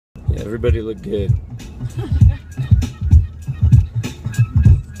Everybody look good.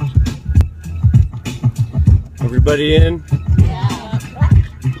 Everybody in? Yeah.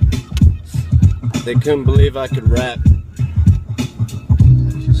 They couldn't believe I could rap.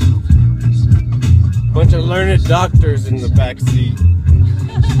 Bunch of learned doctors in the back seat.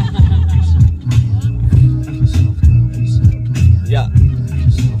 Yeah.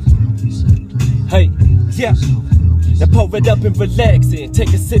 Hey, yeah. Now pour it up and relax and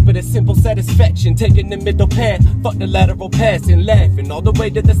take a sip of that simple satisfaction. Taking the middle path, fuck the lateral passing, laughing all the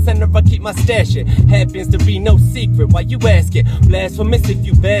way to the center. I keep my stashing. Happens to be no secret. Why you asking? Blasphemous if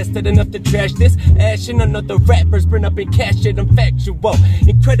you bastard enough to trash this. Ashing another rappers, burn up and cash it. I'm factual,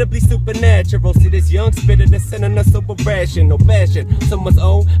 incredibly supernatural. See this young spitter that's sending us so irrational passion. Someone's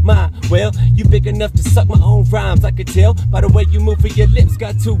own mind. Well, you big enough to suck my own rhymes. I could tell by the way you move with your lips.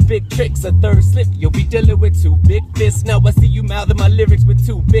 Got two big tricks, a third slip. You'll be dealing with two big fists. Now I see you mouthing my lyrics with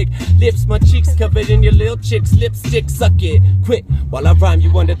two big lips. My cheeks covered in your little chick's lipstick. Suck it, quit while I rhyme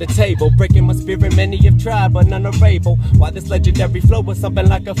you under the table. Breaking my spirit, many have tried, but none are able. Why this legendary flow was something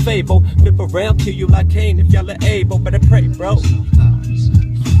like a fable. Flip around, kill you like Cain if y'all are able. Better pray, bro.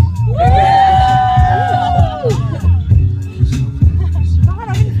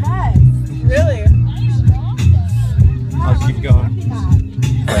 Really? I'll keep going.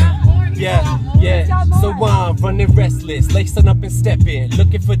 Yeah, so I'm running restless, lacing up and stepping,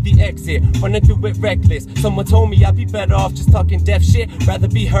 looking for the exit, running through it reckless. Someone told me I'd be better off just talking deaf shit, rather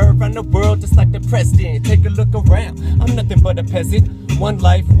be heard around the world just like the president. Take a look around, I'm nothing but a peasant. One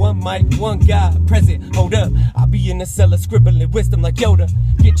life, one mic, one guy present. Hold up, I'll be in the cellar scribbling wisdom like Yoda.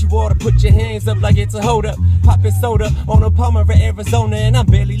 Get you water, put your hands up like it's a hold up. Popping soda on a Palmer in Arizona, and I'm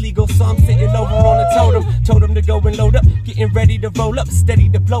barely legal, so I'm sitting over on a totem. Told him to go and load up, getting ready to roll up, steady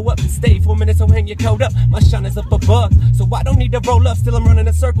to blow up. Stay 4 minutes, so hang your coat up. My shine is up above, so I don't need to roll up. Still I'm running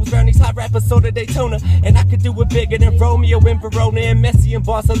in circles around these hot rappers, so to Daytona. And I could do it bigger than Romeo and Verona, and Messi in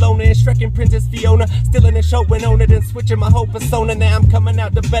Barcelona, and Shrek and Princess Fiona. Still in the show and on it, and switching my whole persona. Now I'm coming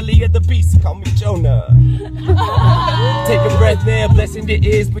out the belly of the beast, call me Jonah. Take a breath now, blessing your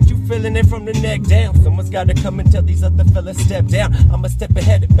ears, but you feeling it from the neck down. Someone's gotta come and tell these other fellas step down. I'm a step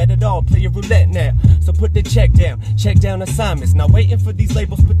ahead, bet it all, play a roulette now. So put the check down assignments. Not waiting for these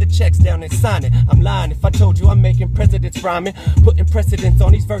labels, put the checks down and sign it. I'm lying if I told you I'm making presidents rhyming, putting precedents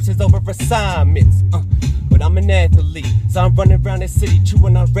on these verses over assignments. But I'm an athlete, so I'm running around this city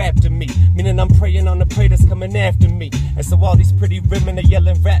chewing on rap to me, meaning I'm preying on the prey that's coming after me. And so all these pretty women are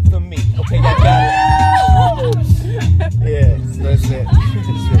yelling rap for me. Okay, I got it. Yeah, so that's it.